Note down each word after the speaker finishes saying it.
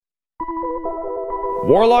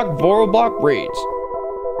Warlock Voroblock reads.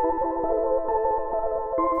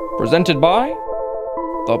 Presented by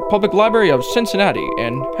the Public Library of Cincinnati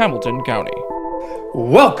in Hamilton County.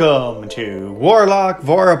 Welcome to Warlock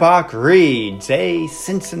Voroblock Reads, a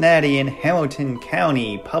Cincinnati and Hamilton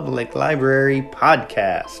County Public Library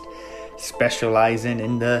podcast, specializing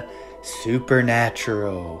in the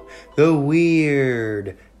supernatural, the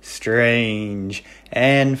weird, strange,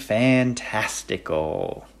 and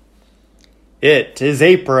fantastical. It is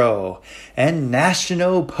April and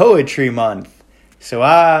National Poetry Month, so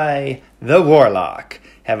I, the Warlock,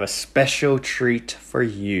 have a special treat for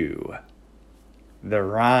you. The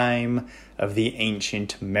Rime of the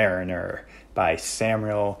Ancient Mariner by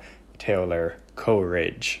Samuel Taylor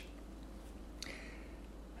Coleridge.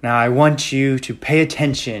 Now I want you to pay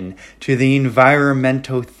attention to the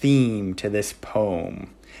environmental theme to this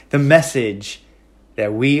poem. The message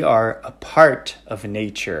that we are a part of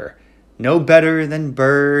nature, no better than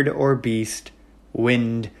bird or beast,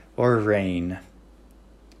 wind or rain.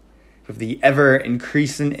 With the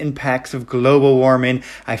ever-increasing impacts of global warming,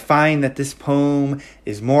 I find that this poem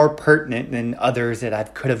is more pertinent than others that I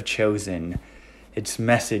could have chosen. Its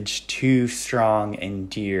message too strong and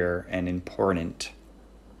dear and important.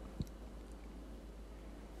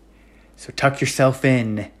 So tuck yourself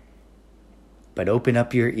in, but open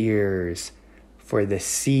up your ears for the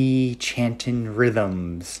sea chanting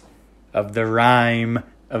rhythms of the Rime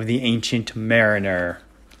of the Ancient Mariner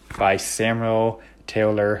by Samuel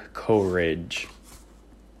Taylor Coleridge.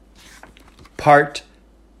 Part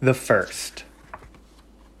the first.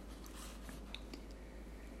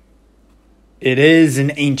 It is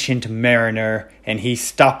an ancient mariner, and he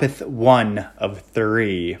stoppeth one of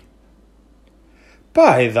three.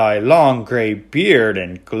 By thy long grey beard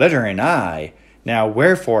and glittering eye, now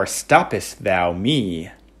wherefore stoppest thou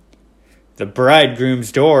me? The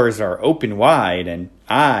bridegroom's doors are open wide, and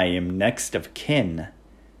I am next of kin.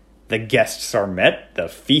 The guests are met, the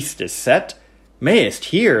feast is set, mayest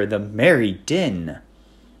hear the merry din.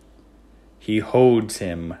 He holds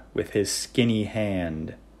him with his skinny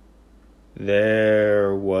hand.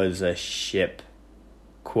 There was a ship,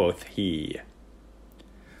 quoth he.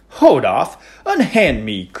 Hold off, unhand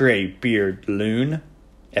me, grey-beard loon.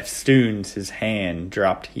 Eftsoons his hand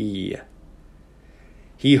dropped he.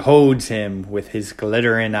 He holds him with his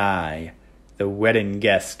glittering eye. The wedding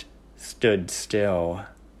guest stood still,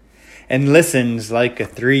 and listens like a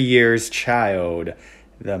 3 years child.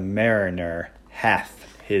 The mariner hath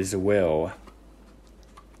his will.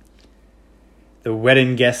 The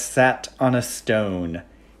wedding guest sat on a stone.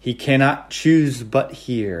 He cannot choose but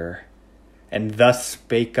hear. And thus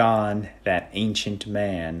spake on that ancient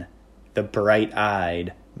man, the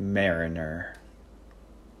bright-eyed mariner.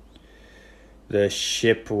 The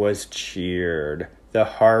ship was cheered, the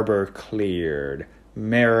harbor cleared,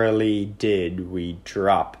 merrily did we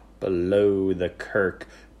drop below the kirk,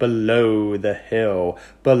 below the hill,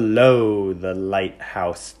 below the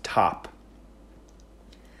lighthouse top.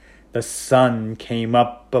 The sun came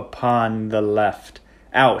up upon the left,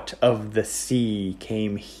 out of the sea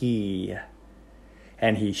came he.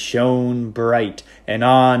 And he shone bright, and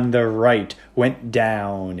on the right went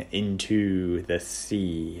down into the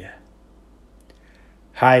sea.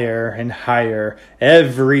 Higher and higher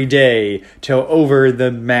every day, till over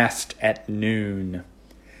the mast at noon.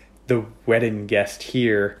 The wedding guest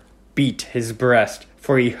here beat his breast,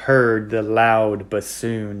 for he heard the loud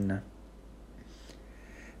bassoon.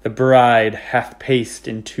 The bride hath paced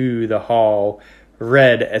into the hall,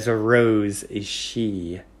 red as a rose is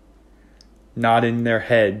she. Nodding their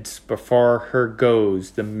heads, before her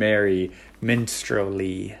goes the merry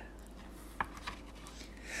minstrelsy.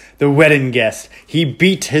 The wedding guest, he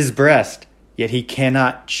beat his breast, yet he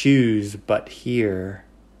cannot choose but hear.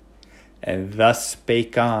 And thus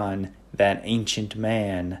spake on that ancient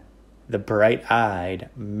man, the bright-eyed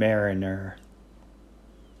mariner.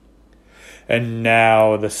 And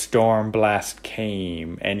now the storm blast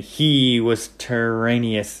came, and he was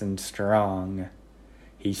tyrannous and strong.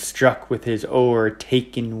 He struck with his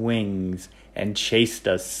o'ertaken wings, and chased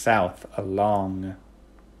us south along.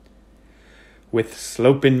 With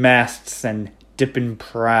sloping masts and dipping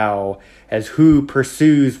prow, as who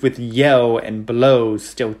pursues with yell and blow,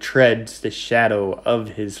 still treads the shadow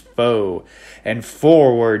of his foe, and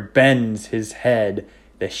forward bends his head.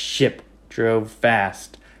 The ship drove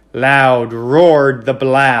fast, loud roared the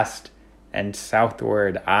blast, and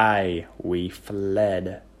southward we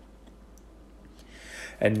fled.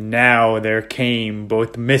 And now there came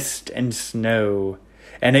both mist and snow,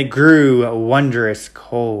 and it grew wondrous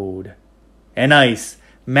cold, and ice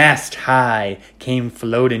mast high, came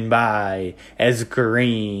floating by, as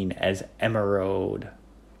green as emerald.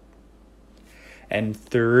 And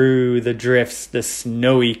through the drifts the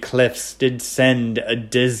snowy cliffs did send a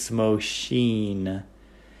dismal sheen,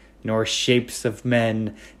 nor shapes of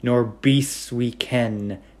men, nor beasts we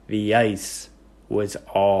ken, the ice was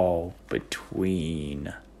all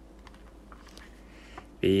between.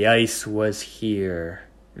 The ice was here,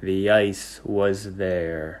 the ice was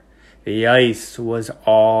there, the ice was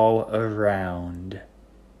all around.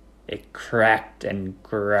 It cracked and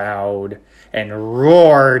growled, and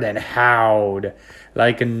roared and howled,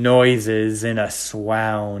 like noises in a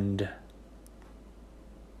swound.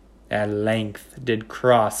 At length did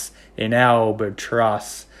cross in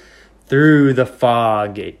albatross, through the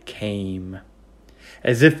fog it came.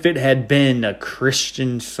 As if it had been a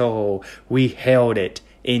Christian soul, we hailed it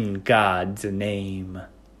in God's name.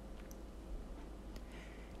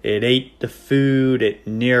 It ate the food it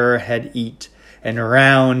ne'er had eat, and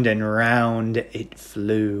round it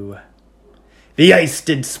flew. The ice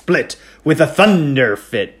did split with a thunder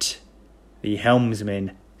fit. The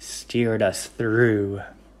helmsman steered us through.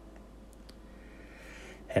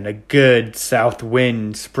 And a good south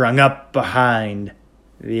wind sprung up behind.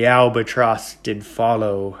 The albatross did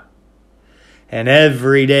follow. And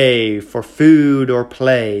every day for food or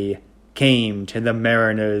play came to the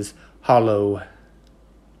mariner's hollow.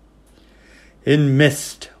 In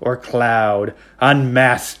mist or cloud, on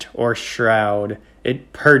mast or shroud,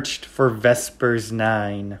 it perched for vespers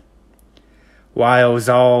 9. Whiles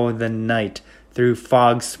all the night through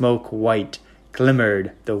fog smoke white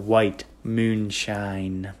glimmered the white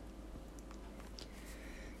moonshine.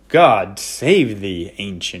 God save thee,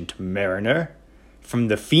 ancient mariner, from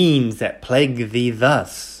the fiends that plague thee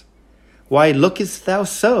thus. Why lookest thou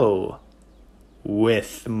so?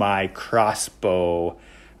 With my crossbow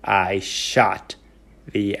I shot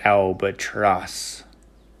the albatross.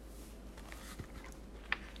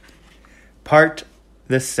 Part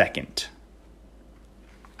the second.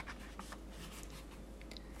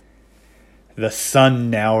 The sun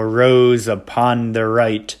now rose upon the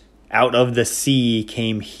right. Out of the sea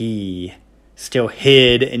came he, still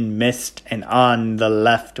hid in mist, and on the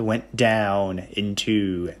left went down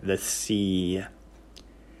into the sea.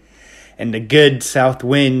 And the good south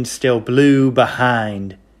wind still blew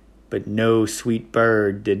behind, but no sweet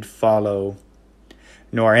bird did follow,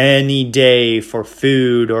 nor any day for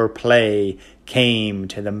food or play came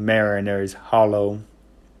to the mariner's hollow.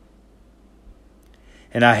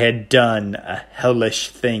 And I had done a hellish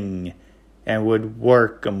thing, and would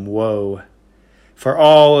work 'em woe. For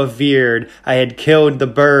all averred I had killed the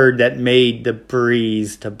bird that made the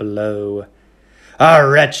breeze to blow. Ah,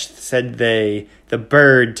 wretch, said they, the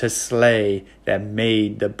bird to slay that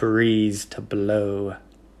made the breeze to blow.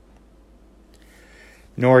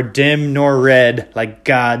 Nor dim nor red, like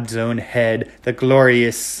God's own head, the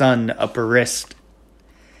glorious sun uprist.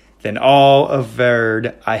 Then all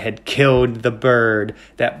averred I had killed the bird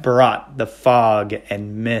that brought the fog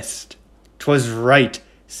and mist. 'Twas right,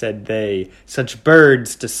 said they, such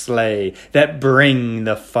birds to slay that bring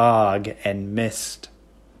the fog and mist.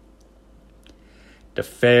 The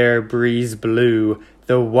fair breeze blew,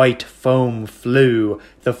 the white foam flew,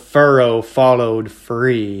 the furrow followed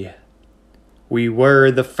free. We were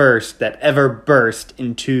the first that ever burst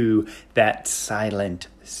into that silent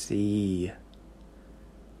sea.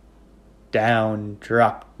 Down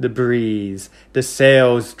dropped the breeze, the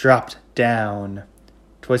sails dropped down.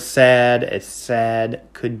 'Twas sad as sad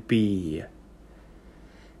could be.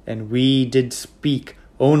 And we did speak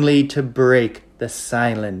only to break the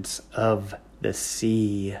silence of the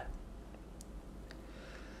sea.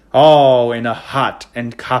 All in a hot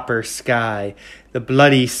and copper sky, the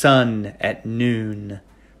bloody sun at noon,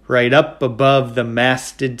 right up above the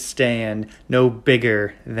mast did stand, no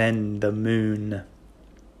bigger than the moon.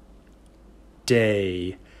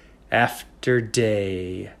 Day after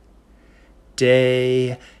day,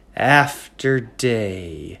 day after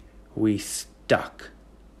day, we stuck,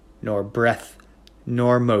 nor breath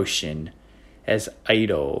nor motion, as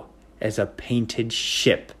idle as a painted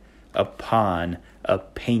ship upon a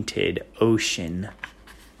painted ocean.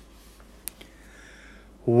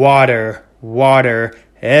 Water, water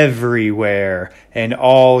everywhere, and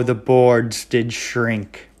all the boards did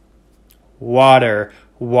shrink. Water,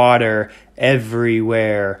 water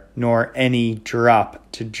everywhere, nor any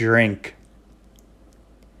drop to drink.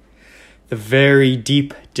 The very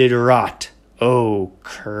deep did rot, O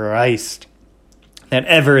Christ, that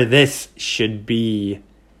ever this should be.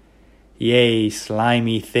 Yea,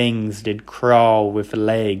 slimy things did crawl with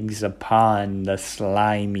legs upon the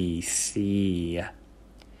slimy sea.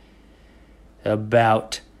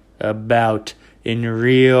 About, in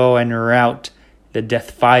reel and rout, the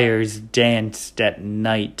death fires danced at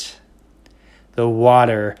night. The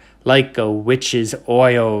water, like a witch's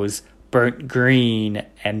oils, burnt green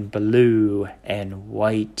and blue and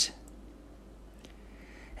white.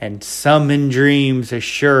 And some in dreams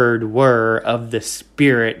assured were of the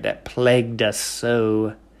spirit that plagued us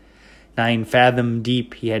so. 9 fathom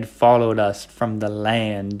deep he had followed us from the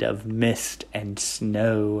land of mist and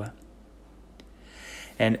snow.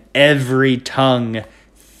 And every tongue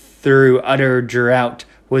through utter drought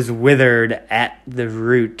was withered at the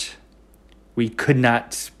root. We could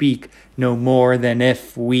not speak no more than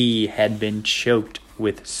if we had been choked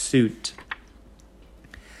with soot.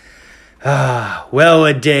 Ah, well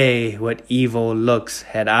a day, what evil looks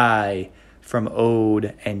had I from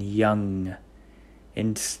old and young.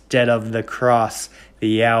 Instead of the cross,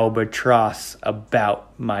 the albatross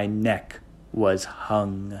about my neck was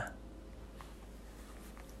hung.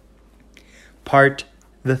 Part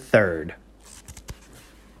the third.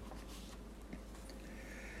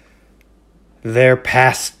 There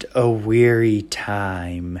passed a weary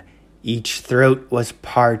time. Each throat was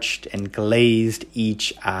parched and glazed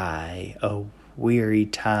each eye. A weary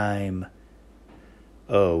time.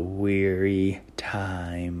 A weary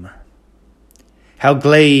time. How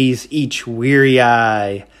glaze each weary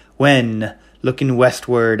eye when, looking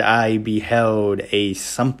westward, I beheld a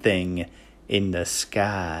something in the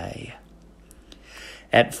sky.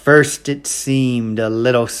 At first it seemed a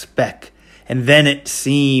little speck, and then it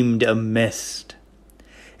seemed a mist.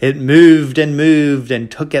 It moved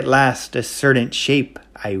and took at last a certain shape,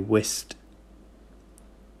 I wist.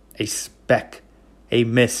 A speck, a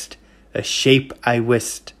mist, a shape I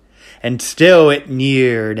wist, and still it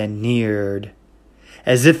neared and neared.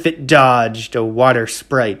 As if it dodged a water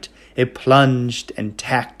sprite, it plunged and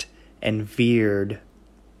tacked and veered.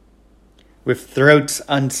 With throats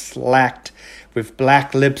unslacked, with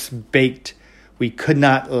black lips baked, we could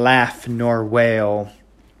not laugh nor wail.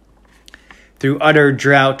 Through utter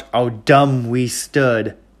drought, all dumb we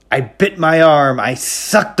stood. I bit my arm, I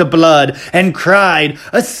sucked the blood, and cried,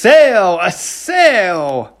 "A sail! A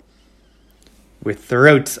sail!" With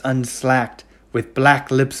throats unslacked, with black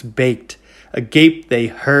lips baked, agape they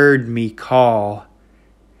heard me call.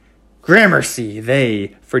 Gramercy,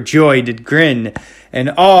 they for joy did grin, and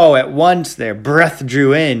all at once their breath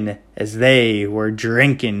drew in, as they were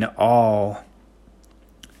drinking all.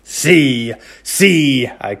 See, see,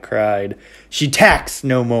 I cried, she tacks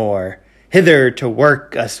no more, hither to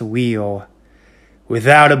work us weal.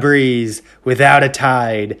 Without a breeze, without a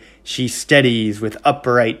tide, she steadies with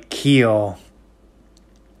upright keel.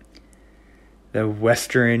 The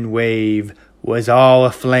western wave was all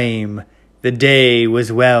aflame, the day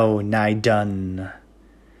was well nigh done.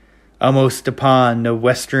 Almost upon the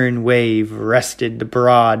western wave rested the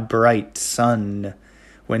broad bright sun,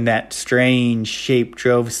 when that strange shape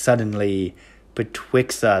drove suddenly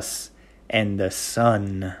betwixt us and the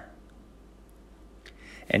sun.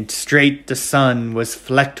 And straight the sun was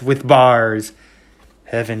flecked with bars.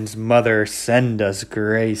 Heaven's mother send us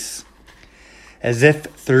grace. As if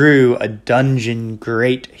through a dungeon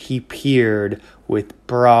grate he peered with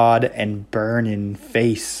broad and burning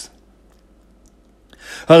face.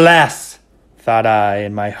 Alas, thought I,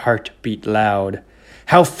 and my heart beat loud,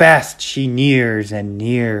 how fast she nears and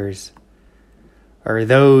nears. Are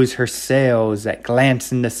those her sails that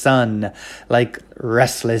glance in the sun like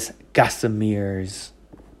restless gossameres?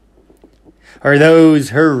 Are those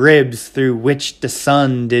her ribs through which the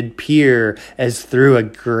sun did peer as through a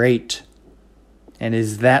grate? And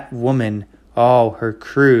is that woman all her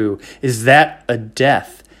crew? Is that a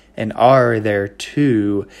death? And are there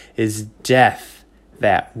two? Is death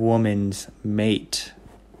that woman's mate?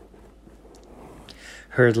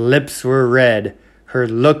 Her lips were red, her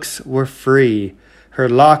looks were free, her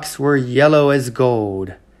locks were yellow as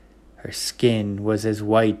gold, her skin was as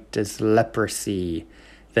white as leprosy.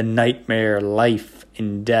 The nightmare life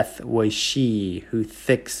in death was she who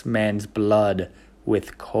thicks man's blood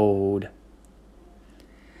with cold.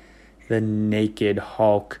 The naked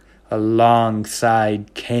hulk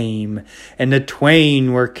alongside came, and the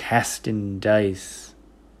twain were casting dice.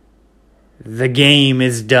 The game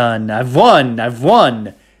is done, I've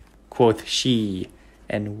won, quoth she,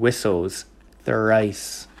 and whistles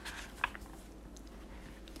thrice.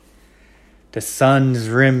 The sun's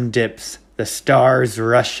rim dips, the stars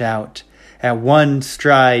rush out, at one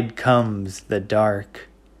stride comes the dark.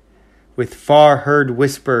 With far-heard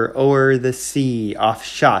whisper o'er the sea off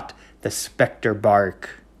shot the spectre bark.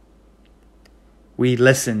 We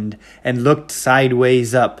listened and looked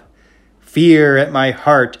sideways up, fear at my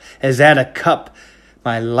heart as at a cup,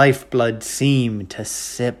 my lifeblood seemed to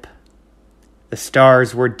sip. The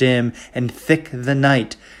stars were dim and thick the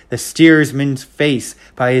night, the steersman's face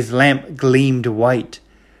by his lamp gleamed white,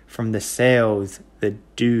 from the sails the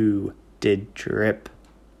dew did drip.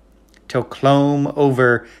 Till clomb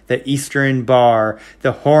over the eastern bar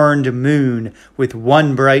the horned moon with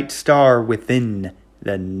one bright star within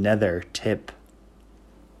the nether tip.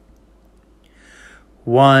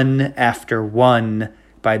 One after one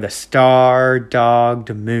by the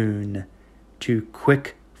star-dogged moon, too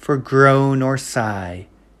quick for groan or sigh,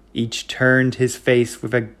 each turned his face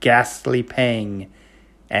with a ghastly pang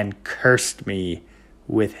and cursed me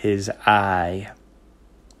with his eye.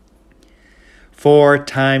 4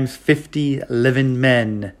 times 50 living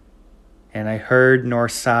men, and I heard nor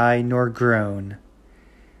sigh nor groan.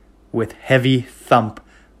 With heavy thump,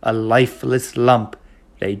 a lifeless lump,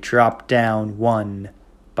 they dropped down one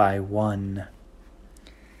by one.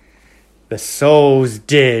 The souls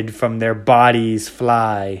did from their bodies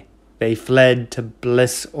fly, they fled to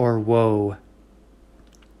bliss or woe.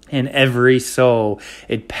 And every soul,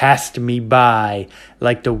 it passed me by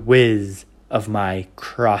like the whiz of my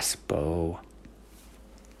crossbow.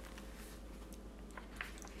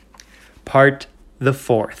 Part the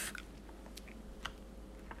 4th.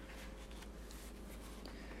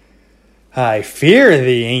 I fear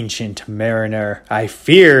thee, ancient mariner, I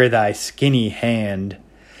fear thy skinny hand,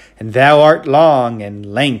 and thou art long and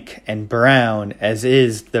lank and brown as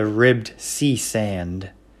is the ribbed sea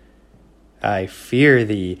sand. I fear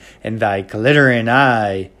thee, and thy glittering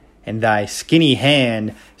eye, and thy skinny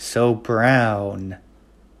hand so brown.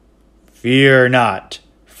 Fear not,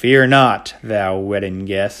 thou wedding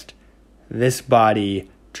guest, this body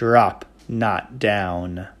drop not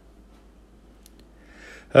down.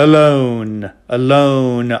 Alone,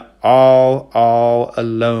 alone, all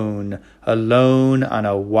alone, alone on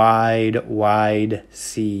a wide, wide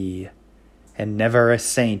sea. And never a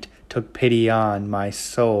saint took pity on my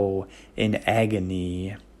soul in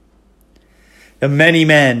agony. The many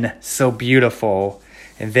men so beautiful,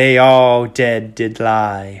 and they all dead did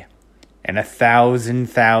lie, and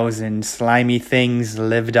 1,000 slimy things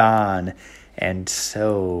lived on, and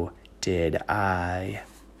so did I.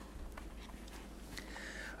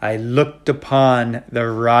 I looked upon the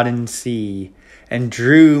rodden sea, and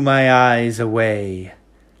drew my eyes away.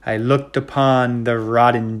 I looked upon the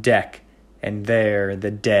rodden deck, and there the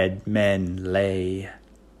dead men lay.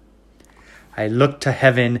 I looked to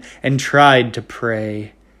heaven, and tried to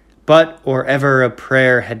pray, but or ever a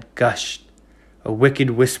prayer had gushed, a wicked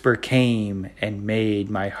whisper came, and made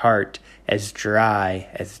my heart as dry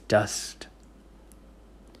as dust.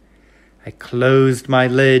 I closed my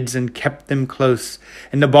lids and kept them close,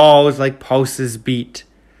 and the balls like pulses beat,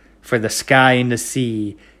 for the sky and the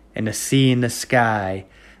sea, and the sea and the sky,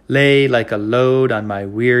 lay like a load on my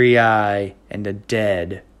weary eye, and the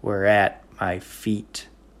dead were at my feet.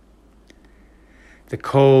 The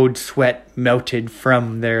cold sweat melted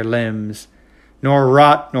from their limbs, nor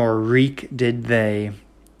rot nor reek did they.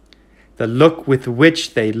 The look with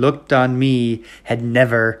which they looked on me had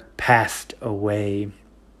never passed away.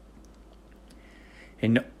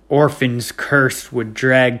 An orphan's curse would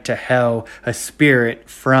drag to hell a spirit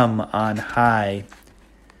from on high.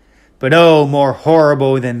 But oh, more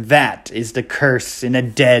horrible than that is the curse in a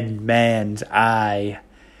dead man's eye.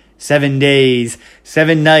 7 days,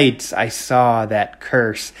 7 nights I saw that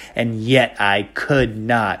curse, and yet I could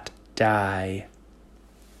not die.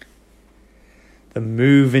 The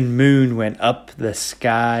moving moon went up the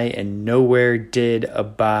sky and nowhere did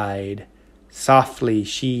abide. Softly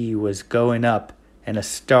she was going up, and a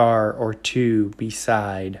star or two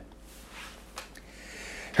beside.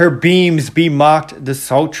 Her beams bemocked the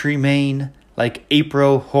sultry main, like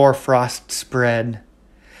April hoarfrost spread.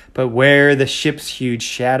 But where the ship's huge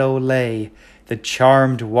shadow lay, the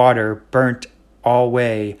charmed water burnt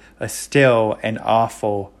alway a still and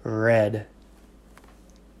awful red.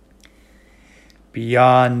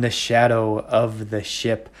 Beyond the shadow of the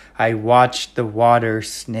ship, I watched the water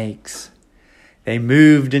snakes. They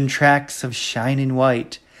moved in tracks of shining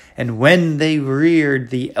white, and when they reared,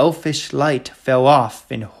 the elfish light fell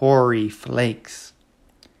off in hoary flakes.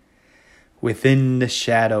 Within the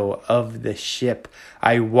shadow of the ship,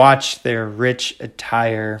 I watched their rich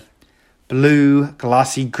attire. Blue,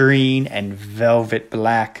 glossy green, and velvet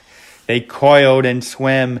black, they coiled and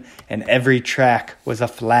swam, and every track was a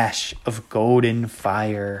flash of golden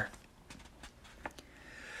fire.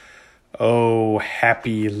 Oh,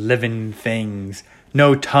 happy living things,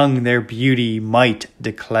 no tongue their beauty might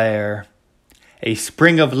declare. A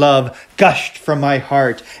spring of love gushed from my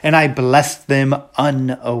heart, and I blessed them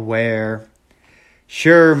unaware.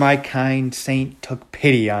 Sure, my kind saint took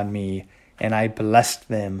pity on me, and I blessed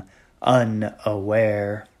them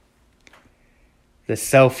unaware. The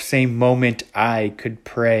self-same moment I could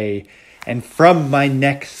pray, and from my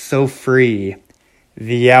neck so free,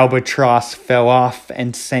 the albatross fell off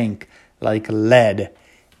and sank like lead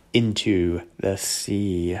into the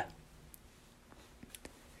sea.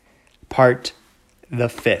 Part the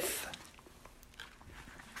 5th.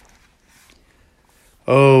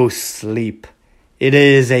 O sleep, it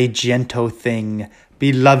is a gentle thing,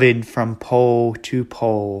 beloved from pole to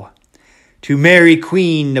pole. To Mary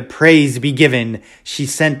Queen the praise be given, she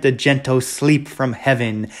sent the gentle sleep from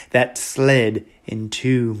heaven that slid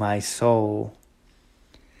into my soul.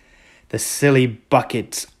 The silly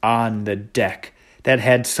buckets on the deck that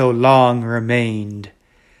had so long remained,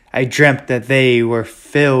 I dreamt that they were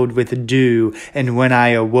filled with dew, and when I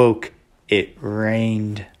awoke, it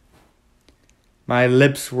rained. My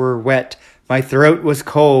lips were wet, my throat was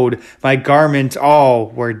cold, my garments all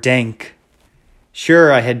were dank.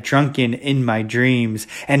 Sure, I had drunken in my dreams,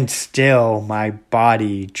 and still my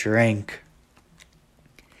body drank.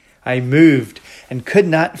 I moved and could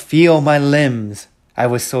not feel my limbs. I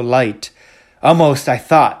was so light. Almost I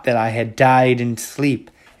thought that I had died in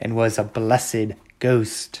sleep and was a blessed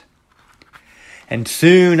ghost. And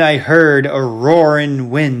soon I heard a roaring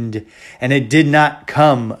wind, and it did not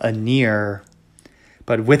come anear.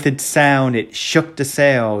 But with its sound it shook the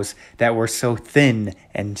sails that were so thin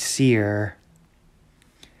and sere.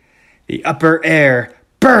 The upper air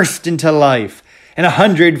burst into life, and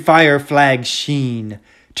 100 fire flags sheen.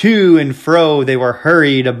 To and fro they were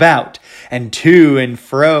hurried about, and to and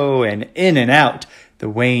fro and in and out the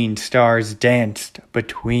wan stars danced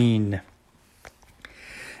between.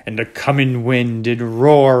 And the coming wind did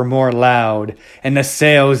roar more loud, and the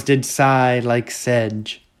sails did sigh like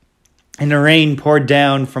sedge. And the rain poured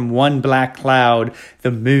down from one black cloud,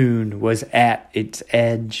 the moon was at its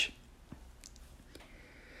edge.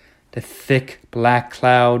 The thick black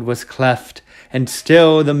cloud was cleft, and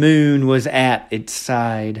still the moon was at its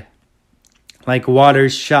side. Like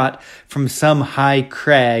waters shot from some high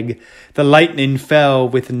crag, the lightning fell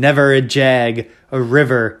with never a jag, a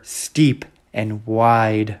river steep and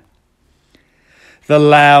wide. The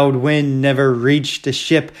loud wind never reached the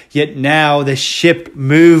ship, yet now the ship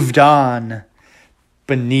moved on.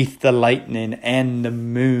 Beneath the lightning and the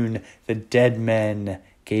moon, the dead men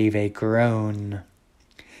gave a groan.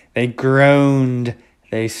 They groaned,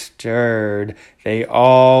 they stirred, they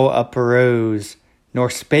all uprose, nor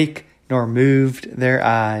spake nor moved their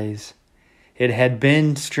eyes. It had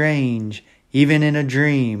been strange, even in a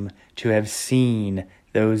dream, to have seen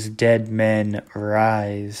those dead men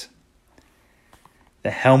rise. The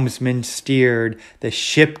helmsman steered, the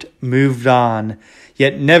ship moved on,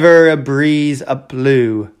 yet never a breeze up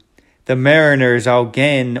blew. The mariners all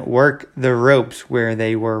 'gan work the ropes where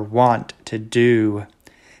they were wont to do.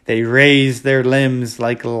 They raised their limbs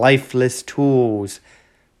like lifeless tools.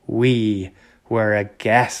 We were a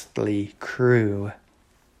ghastly crew.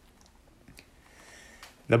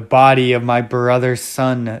 The body of my brother's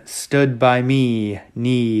son stood by me,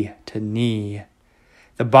 knee to knee.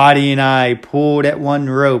 The body and I pulled at one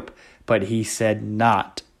rope, but he said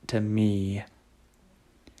naught to me.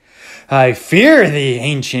 I fear thee,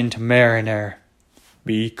 ancient mariner.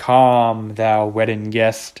 Be calm, thou wedding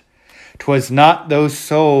guest. 'Twas not those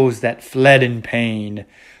souls that fled in pain,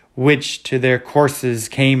 which to their courses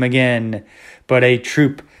came again, but a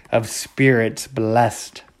troop of spirits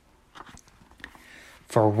blessed.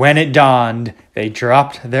 For when it dawned, they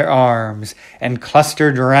dropped their arms and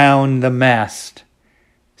clustered round the mast.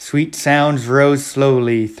 Sweet sounds rose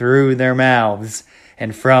slowly through their mouths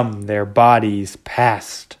and from their bodies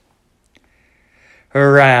passed.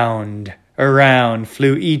 Around, around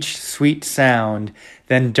flew each sweet sound,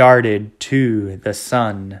 then darted to the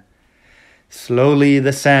sun. Slowly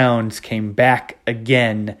the sounds came back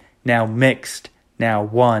again, now mixed, now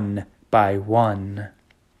one by one.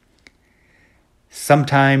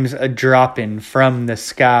 Sometimes a dropping from the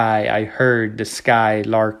sky I heard the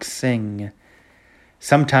skylark sing.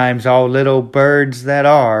 Sometimes all little birds that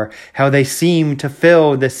are, how they seem to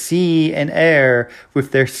fill the sea and air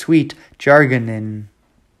with their sweet jargoning.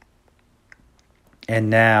 And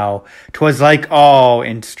now 'twas like all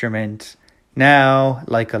instruments, now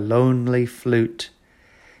like a lonely flute.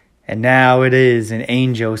 And now it is an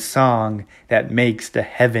angel's song that makes the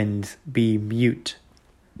heavens be mute.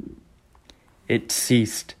 It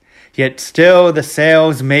ceased, yet still the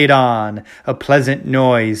sails made on, a pleasant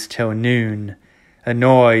noise till noon, a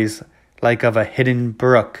noise like of a hidden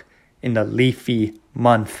brook in the leafy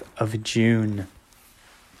month of June.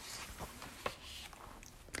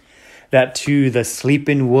 that to the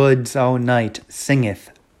sleeping woods all night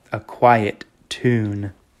singeth a quiet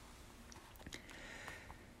tune.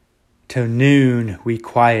 Till noon we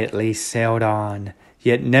quietly sailed on,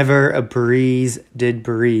 yet never a breeze did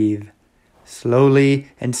breathe. Slowly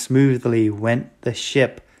and smoothly went the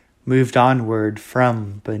ship, moved onward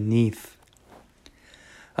from beneath.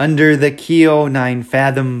 Under the keel 9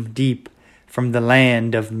 fathom deep, from the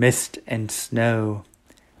land of mist and snow,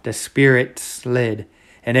 the Spirit slid,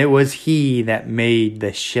 and it was he that made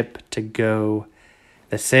the ship to go.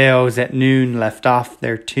 The sails at noon left off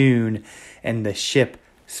their tune, and the ship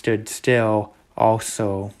stood still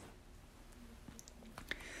also.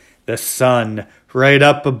 The sun, right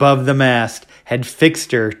up above the mast, had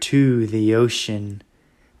fixed her to the ocean.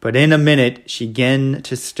 But in a minute she 'gan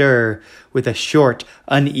to stir with a short,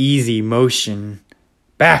 uneasy motion.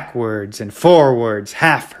 Backwards and forwards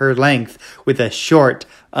half her length with a short,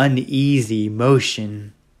 uneasy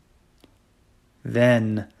motion.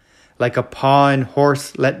 Then, like a pawn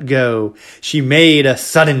horse let go, she made a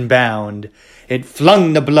sudden bound. It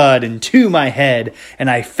flung the blood into my head, and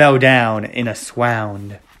I fell down in a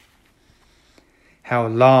swound. How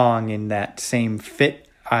long in that same fit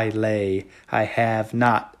I lay, I have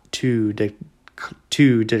not to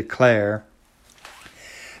declare.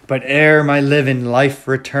 But ere my living life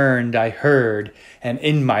returned, I heard, and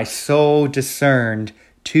in my soul discerned,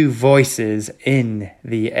 2 voices in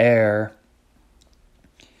the air.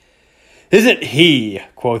 "Is it he?"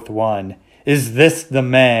 quoth one. "Is this the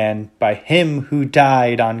man, by him who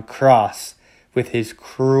died on cross? With his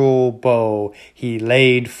cruel bow he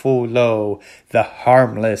laid full low the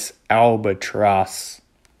harmless albatross.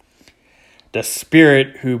 The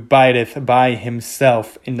spirit who bideth by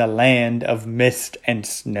himself in the land of mist and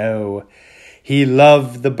snow. He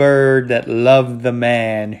loved the bird that loved the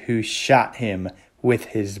man who shot him with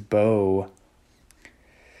his bow."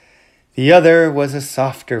 The other was a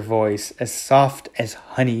softer voice, as soft as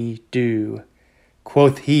honey dew.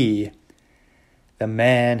 Quoth he, "The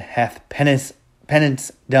man hath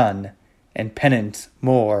penance done, and penance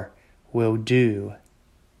more will do."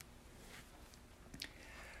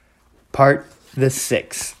 Part the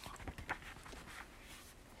 6th.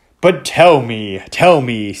 "But tell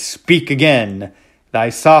me, speak again, thy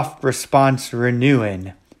soft response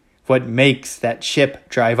renewing. What makes that ship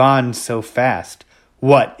drive on so fast?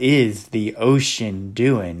 What is the ocean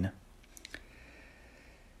doing?"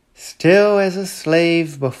 "Still as a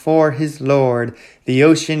slave before his lord, the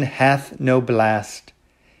ocean hath no blast.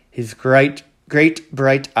 His great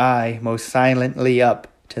bright eye most silently up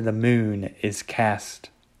to the moon is cast.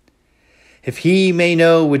 If he may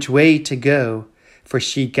know which way to go, for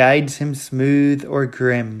she guides him smooth or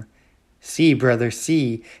grim. See, brother,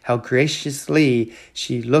 see, how graciously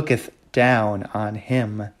she looketh down on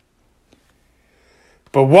him.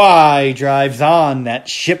 But why drives on that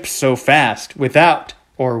ship so fast, without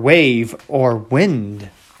or wave or wind?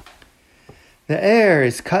 The air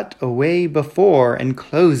is cut away before, and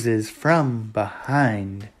closes from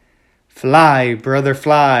behind. Fly, brother,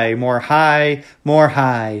 fly, more high,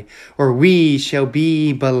 or we shall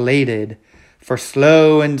be belated. For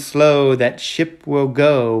slow and slow that ship will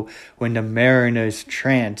go, when the mariner's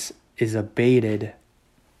trance is abated."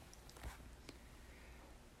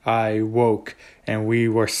 I woke, and we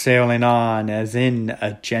were sailing on as in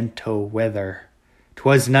a gentle weather.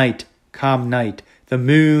 'Twas night, calm night, the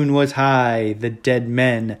moon was high, the dead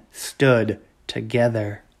men stood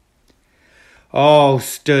together. All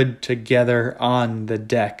stood together on the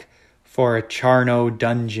deck, for a charnel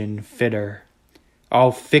dungeon fitter.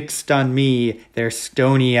 All fixed on me their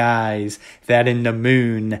stony eyes, that in the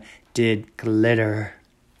moon did glitter.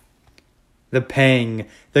 The pang,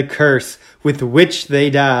 the curse with which they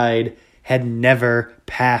died, had never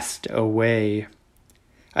passed away.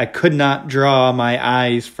 I could not draw my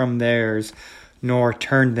eyes from theirs, nor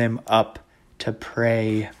turn them up to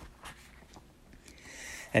pray.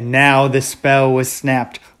 And now the spell was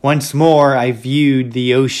snapped. Once more I viewed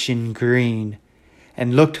the ocean green,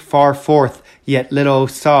 and looked far forth, yet little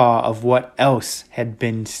saw of what else had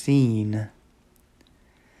been seen.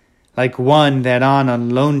 Like one that on a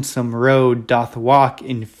lonesome road doth walk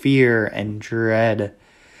in fear and dread,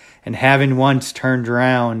 and having once turned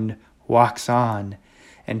round, walks on,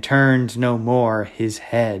 and turns no more his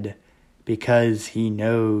head, because he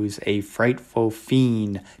knows a frightful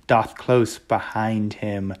fiend doth close behind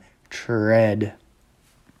him tread.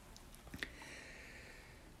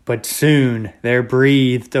 But soon there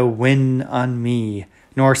breathed a wind on me,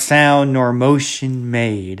 nor sound nor motion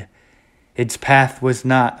made. Its path was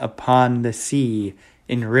not upon the sea,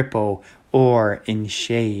 in ripple or in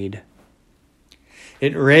shade.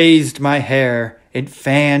 It raised my hair, it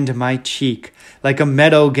fanned my cheek like a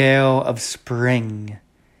meadow gale of spring.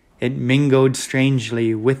 It mingled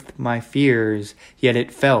strangely with my fears, yet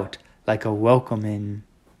it felt like a welcoming.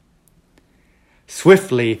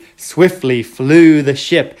 Swiftly, swiftly flew the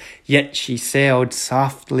ship, yet she sailed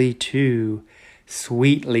softly too.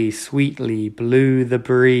 Sweetly, sweetly blew the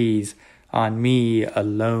breeze, on me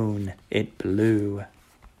alone it blew.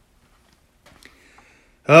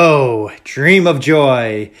 Oh, dream of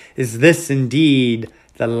joy, is this indeed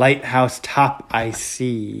the lighthouse top I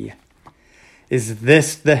see? Is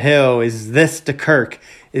this the hill, is this the kirk,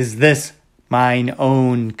 is this mine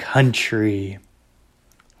own country?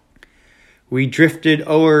 We drifted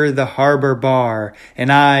o'er the harbor bar,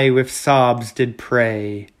 and I with sobs did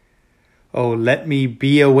pray, oh, let me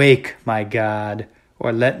be awake, my God,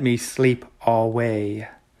 or let me sleep alway.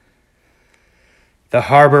 The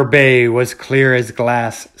harbor bay was clear as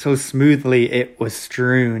glass, so smoothly it was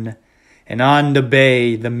strewn, and on the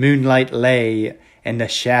bay the moonlight lay, and the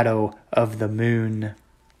shadow of the moon.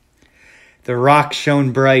 The rock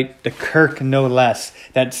shone bright, the kirk no less,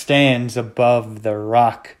 that stands above the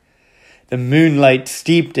rock. The moonlight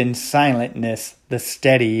steeped in silentness the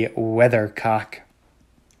steady weathercock.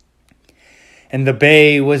 And the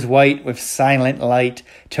bay was white with silent light,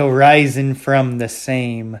 till rising from the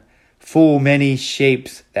same, full many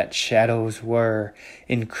shapes that shadows were,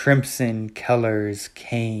 in crimson colors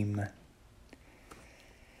came.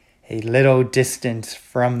 A little distance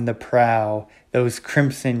from the prow, those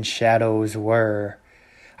crimson shadows were.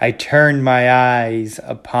 I turned my eyes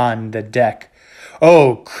upon the deck.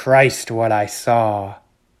 Oh, Christ, what I saw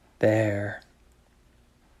there!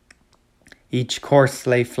 Each corse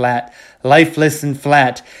lay flat, lifeless and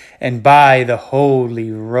flat, and by the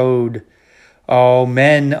holy road, all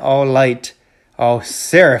men, all light, all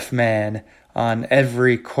seraph man, on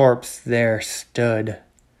every corpse there stood.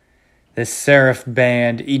 The seraph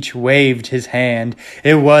band each waved his hand,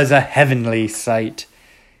 it was a heavenly sight.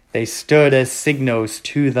 They stood as signals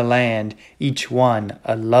to the land, each one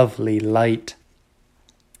a lovely light.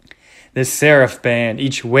 The seraph band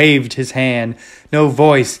each waved his hand, no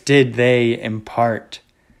voice did they impart.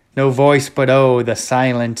 No voice, but oh, the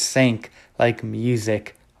silence sank like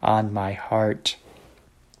music on my heart.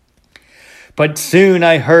 But soon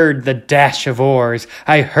I heard the dash of oars,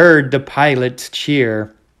 I heard the pilot's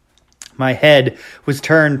cheer. My head was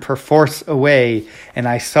turned perforce away, and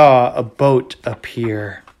I saw a boat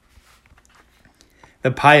appear.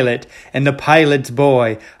 The pilot and the pilot's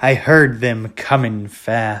boy, I heard them coming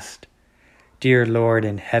fast. Dear Lord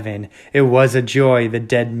in heaven, it was a joy the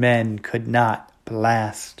dead men could not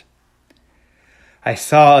blast. I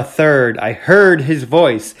saw a third, I heard his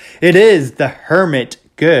voice, it is the hermit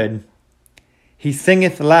good. He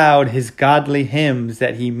singeth loud his godly hymns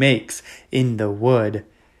that he makes in the wood.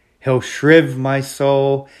 He'll shrive my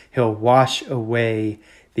soul, he'll wash away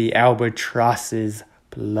the albatross's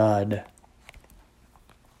blood.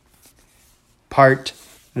 Part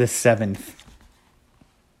the 7th.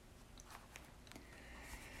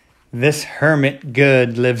 This hermit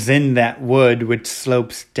good lives in that wood which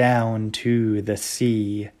slopes down to the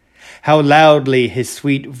sea. How loudly his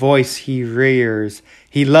sweet voice he rears.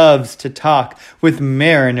 He loves to talk with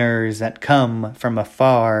mariners that come from a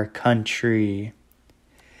far country.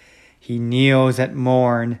 He kneels at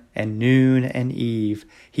morn and noon and eve.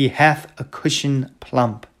 He hath a cushion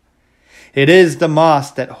plump. It is the moss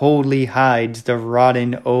that wholly hides the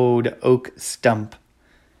rotting old oak stump.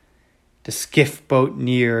 The skiff boat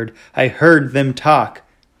neared, I heard them talk.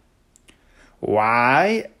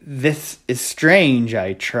 Why, this is strange,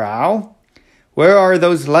 I trow. Where are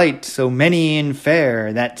those lights so many and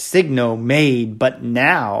fair, that signal made but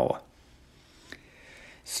now?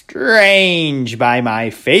 Strange, by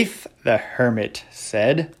my faith, the hermit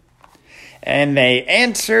said, and they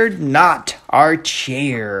answered not our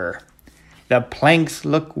cheer. The planks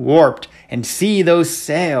look warped, and see those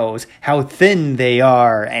sails, how thin they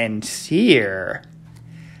are and sere.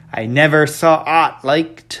 I never saw aught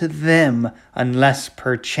like to them, unless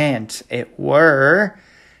perchance it were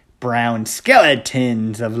brown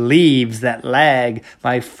skeletons of leaves that lag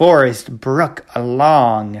my forest brook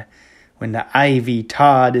along, when the ivy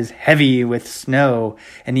tod is heavy with snow,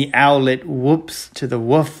 and the owlet whoops to the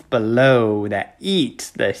wolf below that eats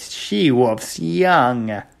the she-wolf's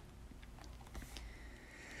young.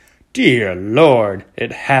 Dear Lord,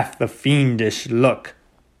 it hath the fiendish look,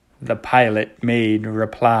 the pilot made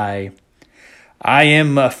reply. I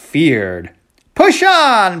am afeard. Push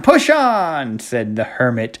on, said the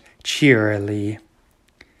hermit cheerily.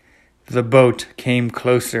 The boat came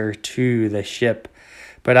closer to the ship,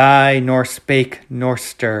 but I nor spake nor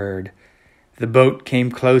stirred. The boat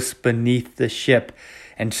came close beneath the ship,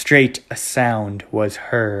 and straight a sound was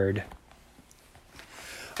heard.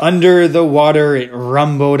 Under the water it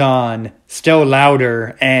rumbled on, still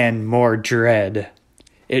louder and more dread.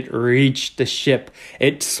 It reached the ship,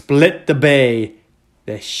 it split the bay,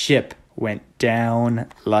 the ship went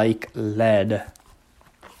down like lead.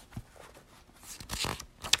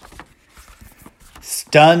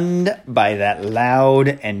 Stunned by that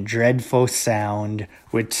loud and dreadful sound,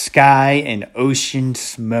 which sky and ocean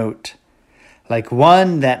smote, like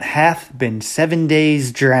one that hath been 7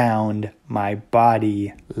 days drowned, my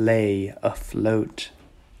body lay afloat.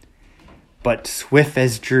 But swift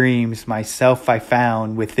as dreams myself I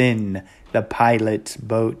found within the pilot's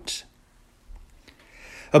boat.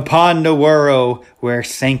 Upon the whirl where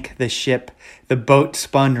sank the ship, the boat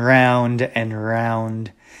spun round and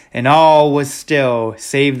round, and all was still,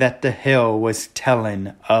 save that the hill was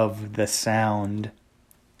tellin' of the sound.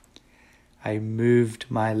 I moved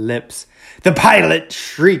my lips. The pilot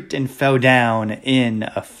shrieked and fell down in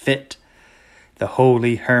a fit. The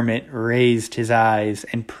holy hermit raised his eyes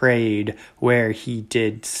and prayed where he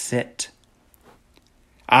did sit.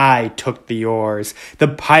 I took the oars. The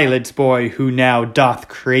pilot's boy, who now doth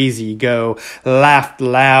crazy go, laughed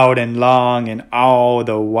loud and long, and all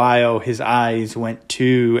the while his eyes went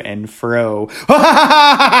to and fro. "Ha ha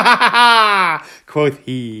ha ha ha!" quoth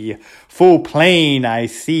he. "Full plain I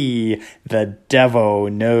see the devil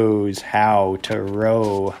knows how to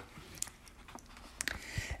row."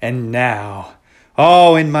 And now,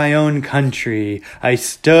 all in my own country, I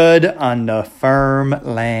stood on the firm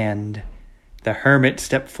land. The hermit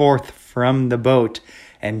stepped forth from the boat,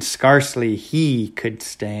 and scarcely he could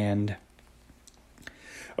stand.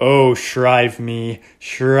 "Oh, shrive me,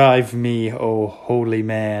 O holy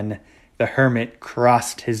man!" The hermit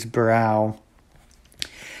crossed his brow.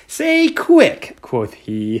 "Say quick," quoth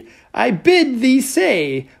he, "I bid thee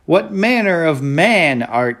say, what manner of man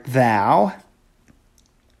art thou?"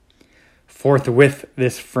 Forthwith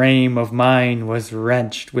this frame of mine was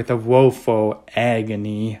wrenched with a woeful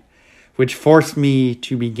agony, which forced me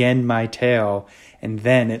to begin my tale, and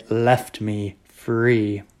then it left me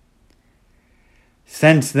free.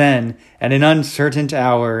 Since then, at an uncertain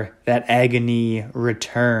hour, that agony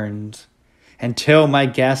returns, and till my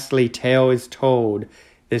ghastly tale is told,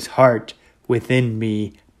 this heart within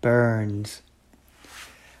me burns.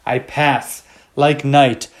 I pass, like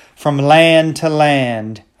night, from land to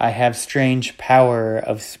land. I have strange power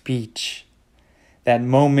of speech. That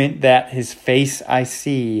moment that his face I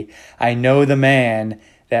see, I know the man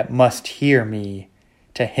that must hear me.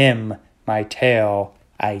 To him my tale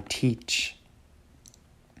I teach.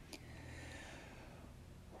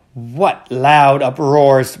 What loud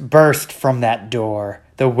uproars burst from that door!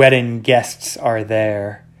 The wedding guests are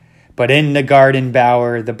there. But in the garden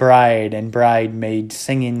bower the bride and bridemaid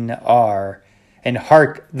singing are. And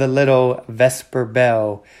hark the little vesper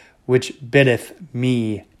bell, which biddeth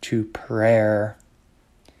me to prayer.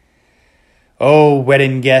 O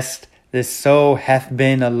wedding guest, this soul hath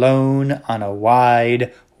been alone on a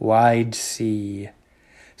wide, wide sea.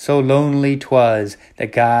 So lonely 'twas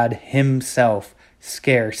that God himself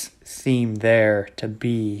scarce seemed there to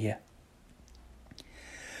be.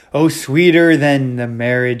 O sweeter than the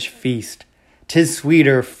marriage feast, 'tis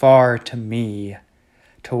sweeter far to me,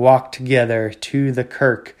 to walk together to the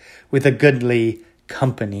kirk with a goodly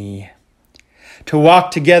company. To walk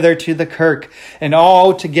together to the kirk, and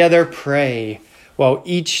all together pray, while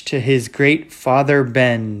each to his great Father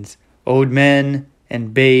bends, old men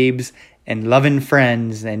and babes and loving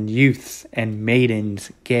friends and youths and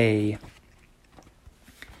maidens gay.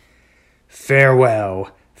 Farewell,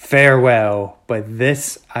 farewell, but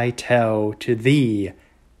this I tell to thee,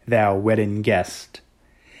 thou wedding guest.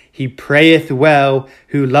 He prayeth well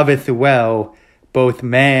who loveth well, both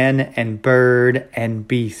man and bird and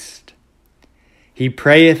beast. He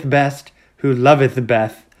prayeth best who loveth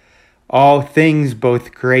best, all things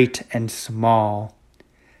both great and small.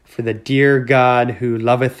 For the dear God who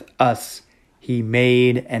loveth us, he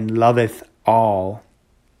made and loveth all.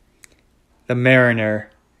 The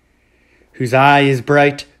mariner, whose eye is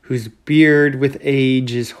bright, whose beard with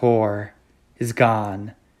age is hoar, is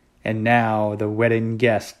gone, and now the wedding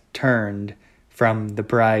guest turned from the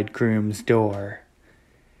bridegroom's door.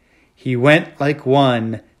 He went like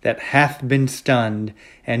one that hath been stunned,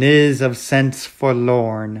 and is of sense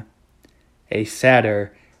forlorn. A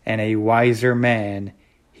sadder and a wiser man,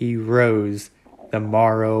 he rose the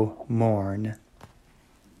morrow morn.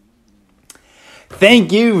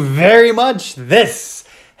 Thank you very much. This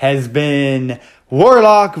has been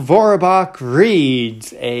Warlock Vorobok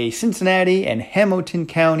Reads, a Cincinnati and Hamilton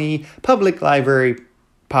County Public Library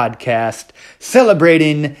podcast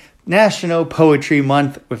celebrating National Poetry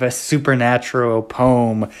Month with a supernatural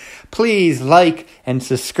poem. Please like and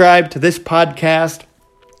subscribe to this podcast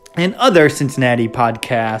and other Cincinnati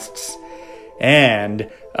podcasts. And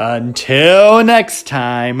until next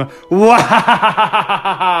time,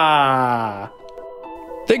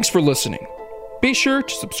 Thanks for listening. Be sure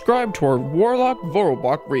to subscribe to our Warlock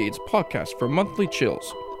Vorobach Reads podcast for monthly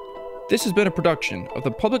chills. This has been a production of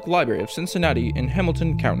the Public Library of Cincinnati in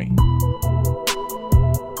Hamilton County.